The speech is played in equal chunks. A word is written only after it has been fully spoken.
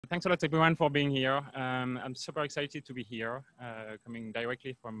Thanks a lot, everyone, for being here. I'm super excited to be here, coming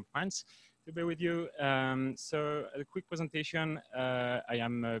directly from France to be with you. So, a quick presentation. I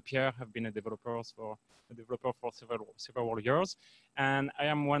am Pierre. I've been a developer for several years, and I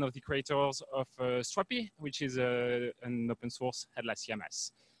am one of the creators of Strapi, which is an open source headless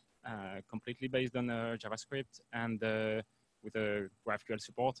CMS, completely based on JavaScript and with a GraphQL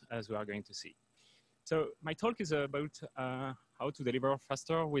support, as we are going to see. So my talk is about how to deliver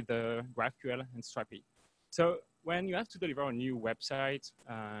faster with GraphQL and Strapi. So when you have to deliver a new website,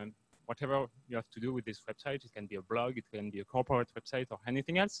 whatever you have to do with this website, it can be a blog, it can be a corporate website or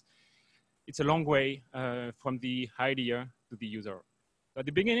anything else, it's a long way from the idea to the user. At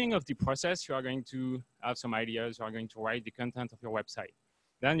the beginning of the process, you are going to have some ideas, you are going to write the content of your website.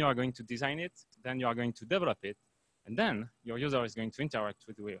 Then you are going to design it, then you are going to develop it, and then your user is going to interact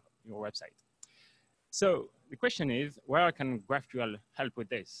with your website. So the question is, where can GraphQL help with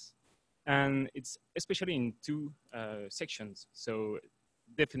this? And it's especially in two sections. So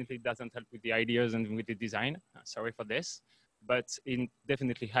definitely doesn't help with the ideas and with the design. Sorry for this, but it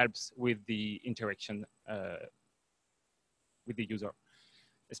definitely helps with the interaction with the user,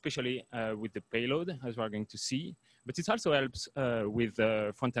 especially with the payload, as we're going to see. But it also helps with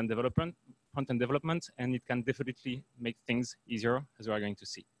front-end development, and it can definitely make things easier, as we're going to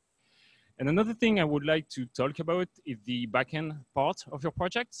see. And another thing I would like to talk about is the backend part of your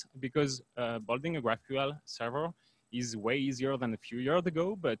project, because building a GraphQL server is way easier than a few years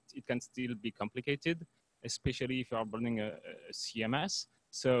ago, but it can still be complicated, especially if you are building a CMS.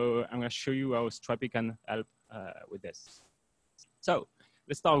 So I'm going to show you how Strapi can help with this. So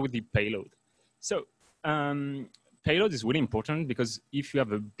let's start with the payload. So payload is really important because if you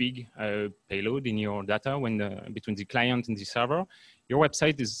have a big payload in your data between the client and the server, your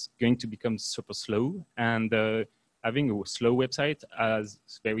website is going to become super slow, and having a slow website has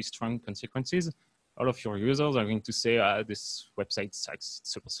very strong consequences. All of your users are going to say, this website sucks,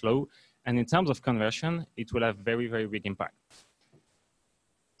 it's super slow. And in terms of conversion, it will have very, very big impact.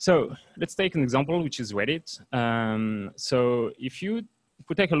 So let's take an example, which is Reddit. So if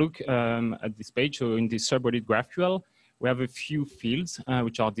we take a look at this page, so in the subreddit GraphQL, we have a few fields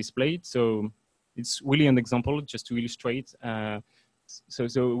which are displayed. So it's really an example just to illustrate.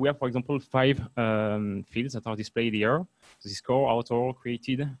 So we have, for example, 5 fields that are displayed here. The score, author,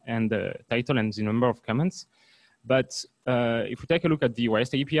 created, and the title, and the number of comments. But if we take a look at the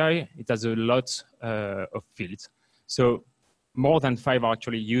REST API, it has a lot of fields. So more than 5 are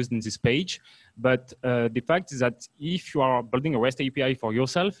actually used in this page. But the fact is that if you are building a REST API for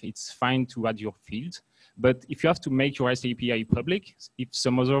yourself, it's fine to add your fields. But if you have to make your REST API public, if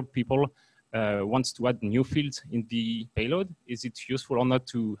some other people wants to add new fields in the payload, is it useful or not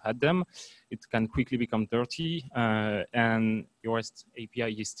to add them? It can quickly become dirty, and your REST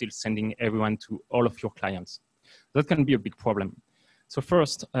API is still sending everyone to all of your clients. That can be a big problem. So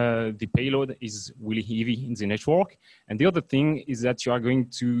first, the payload is really heavy in the network. And the other thing is that you are going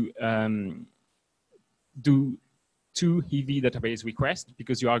to do 2 heavy database requests,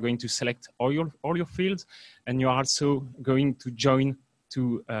 because you are going to select all your fields, and you are also going to join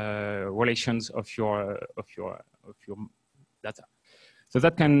 2 relations of your data. So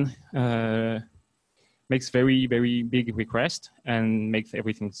that can makes very, very big request and makes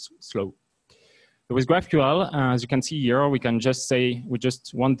everything slow. So with GraphQL, as you can see here, we can just say we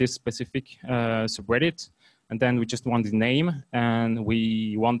just want this specific subreddit, and then we just want the name, and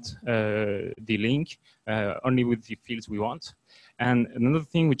we want the link only with the fields we want. And another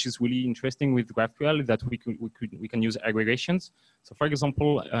thing which is really interesting with GraphQL is that we can use aggregations. So for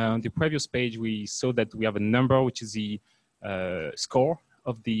example, on the previous page, we saw that we have a number which is the score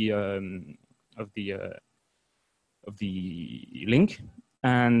of the link.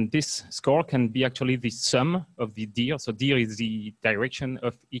 And this score can be actually the sum of the dir. So dir is the direction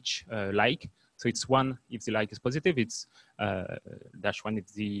of each like. So it's 1 if the like is positive, it's -1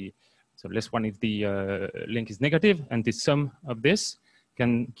 if the, so +1 if the link is negative, and the sum of this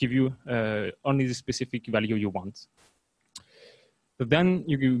can give you only the specific value you want. So then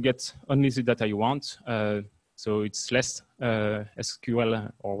you get only the data you want. So it's less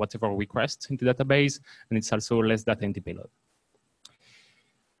SQL or whatever request in the database, and it's also less data in the payload.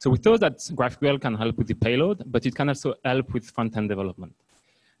 So we thought that GraphQL can help with the payload, but it can also help with front-end development,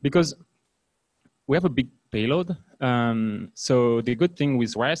 because we have a big payload. So the good thing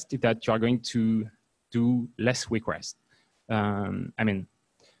with REST is that you are going to do less requests. I mean,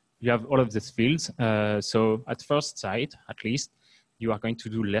 you have all of these fields. So at first sight, at least, you are going to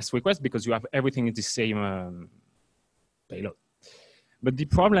do less requests because you have everything in the same payload. But the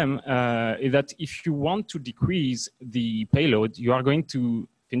problem is that if you want to decrease the payload, you are going to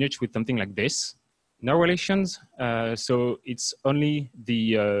finish with something like this. No relations. So it's only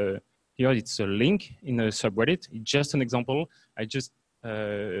the, here it's a link in a subreddit. It's just an example. I just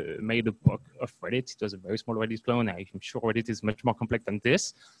made a book of Reddit. It was a very small Reddit clone. I'm sure Reddit is much more complex than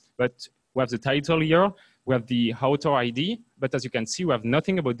this. But we have the title here. We have the author ID. But as you can see, we have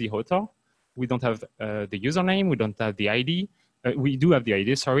nothing about the author. We don't have the username. We don't have the ID. We do have the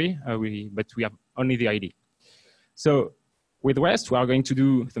ID, sorry, but we have only the ID. So with REST, we are going to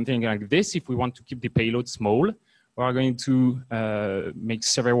do something like this. If we want to keep the payload small, we are going to make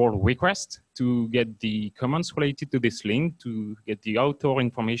several requests to get the comments related to this link, to get the author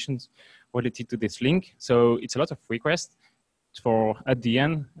information related to this link. So it's a lot of requests for, at the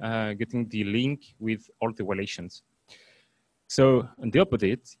end, getting the link with all the relations. So on the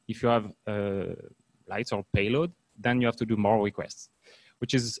opposite, if you have lights or payload, then you have to do more requests,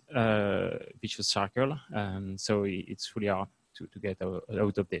 which is a vicious circle. So it's really hard to get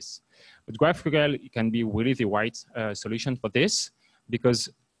out of this. But GraphQL can be really the right solution for this, because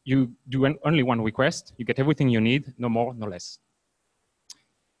you do only one request, you get everything you need, no more, no less.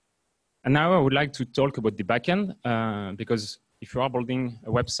 And now I would like to talk about the backend, because if you are building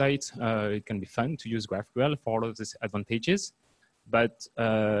a website, it can be fun to use GraphQL for all of these advantages. But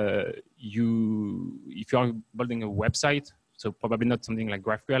if you are building a website, so probably not something like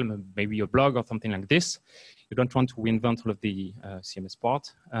GraphQL, maybe a blog or something like this, you don't want to reinvent all of the CMS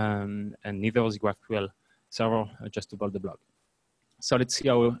part, and neither is GraphQL server just to build the blog. So let's see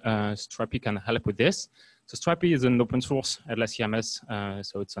how Strapi can help with this. So Strapi is an open source headless CMS,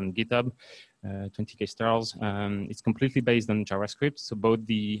 so it's on GitHub, 20K stars. It's completely based on JavaScript, so both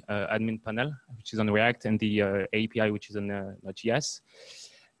the admin panel, which is on React, and the API, which is on Node.js.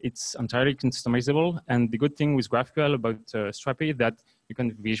 It's entirely customizable, and the good thing with GraphQL about Strapi is that you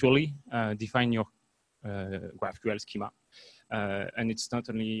can visually define your GraphQL schema. And it's not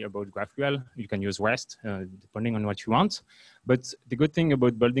only about GraphQL, you can use REST depending on what you want. But the good thing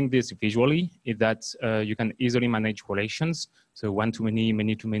about building this visually is that you can easily manage relations. So one to many,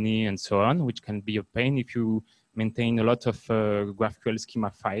 many to many, and so on, which can be a pain if you maintain a lot of GraphQL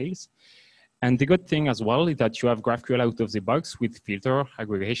schema files. And the good thing as well is that you have GraphQL out of the box with filter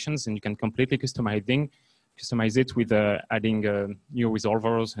aggregations, and you can completely customize it with adding new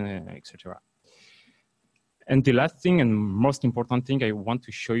resolvers, etc. And the last thing and most important thing I want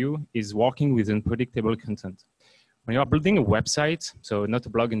to show you is working with unpredictable content. When you are building a website, so not a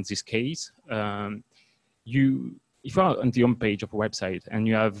blog in this case, if you are on the home page of a website and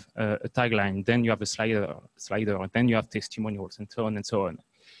you have a tagline, then you have a slider, then you have testimonials, and so on and so on.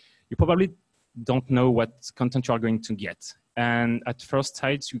 You probably don't know what content you are going to get. And at first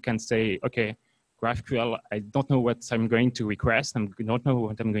sight, you can say, okay, GraphQL, I don't know what I'm going to request. I don't know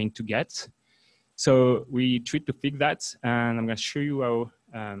what I'm going to get. So we try to fix that, and I'm going to show you how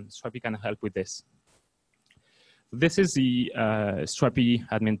Strapi can help with this. This is the Strapi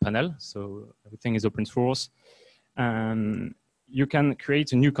admin panel. So everything is open source. You can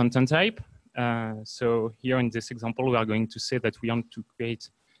create a new content type. So here in this example, we are going to say that we want to create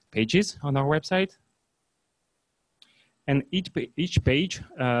pages on our website. And each page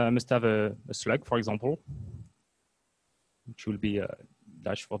must have a slug, for example, which will be a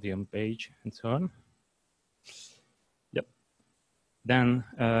dash for the home page and so on. Yep. Then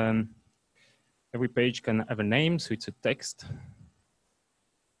every page can have a name, so it's a text.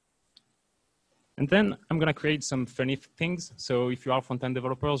 And then I'm going to create some funny things. So if you are front-end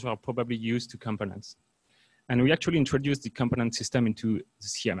developers, you are probably used to components. And we actually introduced the component system into the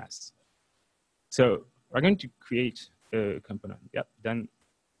CMS. So we're going to create a component. Yep. Then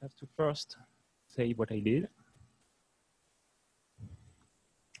I have to first say what I did.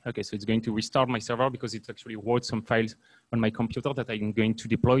 Okay, so it's going to restart my server because it actually wrote some files on my computer that I'm going to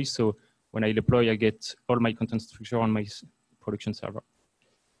deploy. So when I deploy, I get all my content structure on my production server.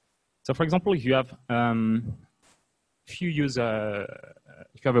 So for example, if you have if you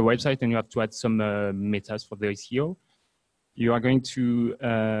have a website and you have to add some metas for the SEO, you are going to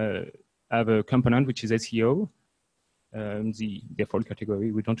have a component which is SEO, the default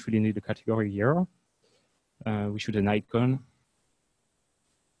category. We don't really need a category here. We should an icon.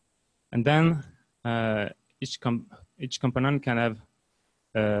 And then each component can have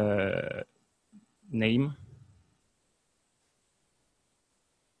a name,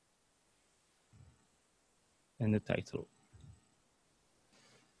 and a title.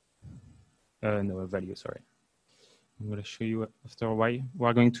 No, a value, sorry. I'm going to show you after why. We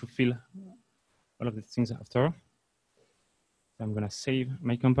are going to fill all of the things after. I'm going to save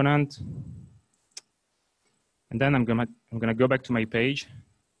my component. And then I'm going to go back to my page.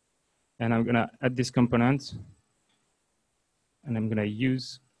 And I'm going to add this component. and I'm gonna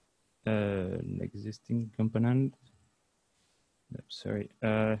use an existing component. No, sorry.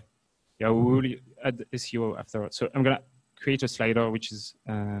 Yeah, we will add SEO afterwards. So I'm gonna create a slider, which is,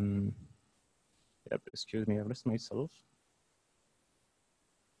 yep, excuse me, I've lost myself.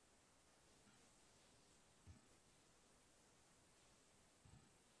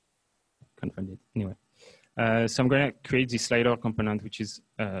 Can't find it anyway. So I'm gonna create this slider component, which is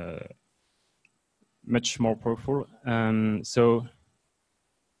much more powerful. So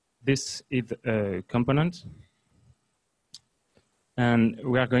this is a component. And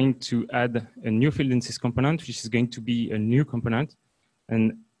we are going to add a new field in this component, which is going to be a new component.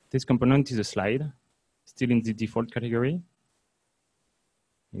 And this component is a slide, still in the default category.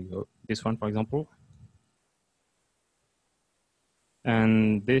 Here you go, this one, for example.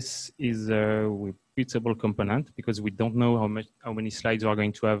 And this is a repeatable component because we don't know how many slides we are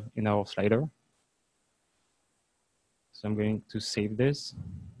going to have in our slider. So I'm going to save this.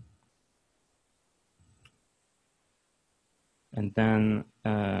 And then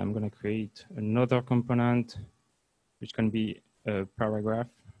I'm going to create another component, which can be a paragraph.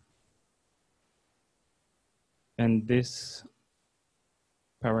 And this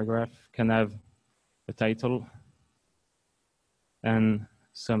paragraph can have a title and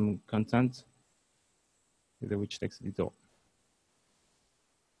some content with a rich text editor.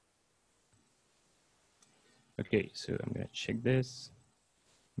 Okay, so I'm going to check this.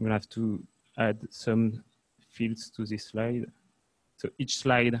 I'm going to have to add some fields to this slide. So each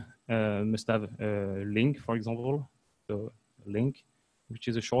slide must have a link, for example. So a link, which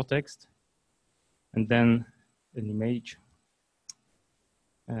is a short text, and then an image.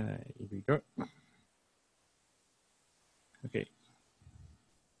 Here we go. Okay.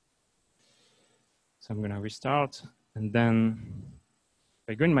 So I'm going to restart, and then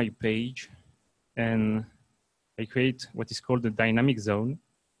I go in my page, and I create what is called the dynamic zone.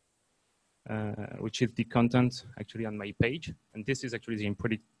 Which is the content actually on my page. And this is actually the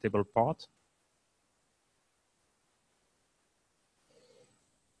unpredictable part.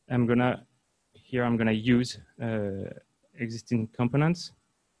 I'm gonna use existing components.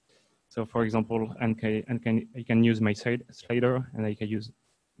 So for example, I can use my slider and I can use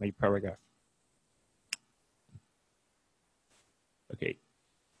my paragraph. Okay,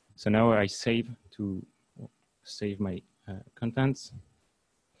 so now I save my contents.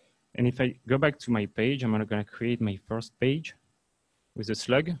 And if I go back to my page, I'm going to create my first page with a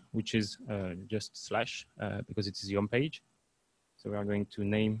slug, which is just slash because it is the home page. So we are going to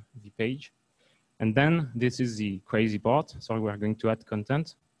name the page. And then this is the crazy part. So we are going to add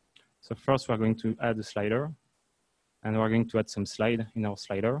content. So first we're going to add a slider, and we're going to add some slide in our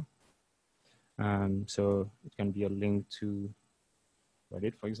slider. So it can be a link to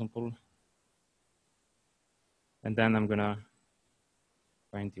Reddit, for example. And then I'm going to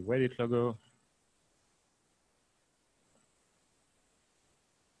find the Reddit logo.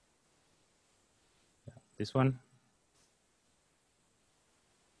 Yeah, this one.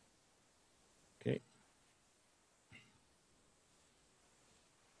 Okay.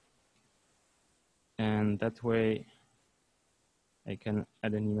 And that way I can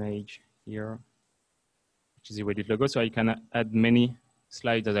add an image here, which is the Reddit logo. So I can add many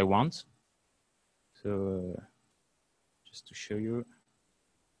slides as I want. So just to show you.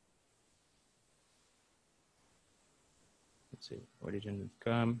 Let's see,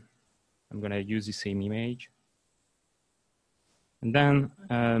 origin.com. I'm going to use the same image. And then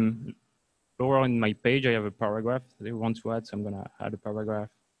lower in my page, I have a paragraph that I want to add. So I'm going to add a paragraph.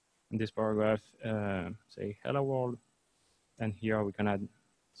 In this paragraph, say hello world. And here we can add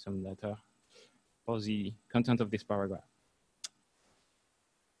some data for the content of this paragraph.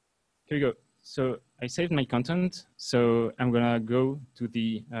 Here we go. So I saved my content. So I'm going to go to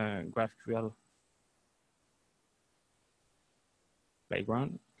the GraphQL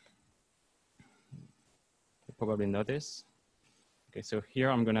playground. You probably know this. Okay, so here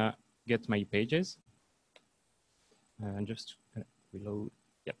I'm gonna get my pages and just reload.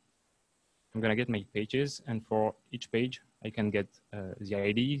 Yep, I'm gonna get my pages, and for each page I can get the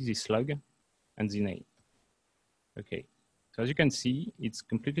ID, the slug, and the name. Okay, so as you can see, it's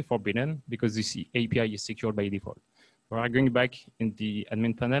completely forbidden because this API is secured by default. We are going back in the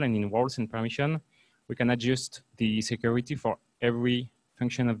admin panel, and in roles and permission, we can adjust the security for every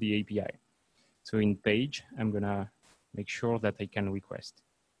function of the API. So in page, I'm gonna make sure that I can request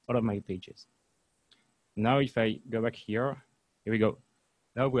all of my pages. Now if I go back here we go.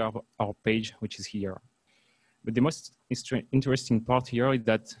 Now we have our page, which is here. But the most interesting part here is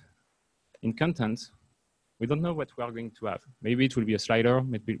that in content, we don't know what we are going to have. Maybe it will be a slider,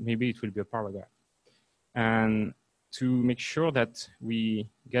 maybe it will be a paragraph. And to make sure that we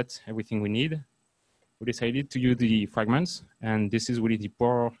get everything we need, we decided to use the fragments. And this is really the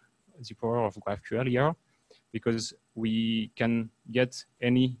power of GraphQL here, because we can get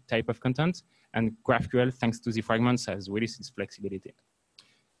any type of content. And GraphQL, thanks to the fragments, has really this flexibility.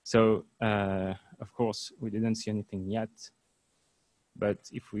 So, of course, we didn't see anything yet. But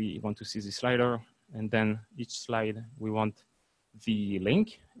if we want to see the slider, and then each slide, we want the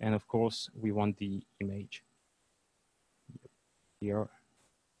link. And of course, we want the image here.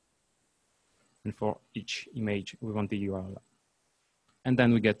 And for each image, we want the URL. And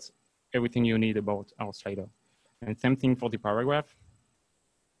then we get everything you need about our slider. And same thing for the paragraph.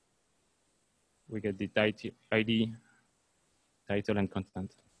 We get the ID, title, and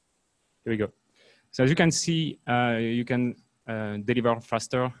content. Here we go. So as you can see, you can deliver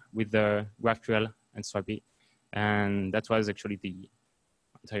faster with the GraphQL and Strapi. And that was actually the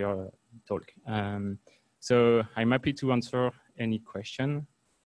entire talk. So I'm happy to answer any question.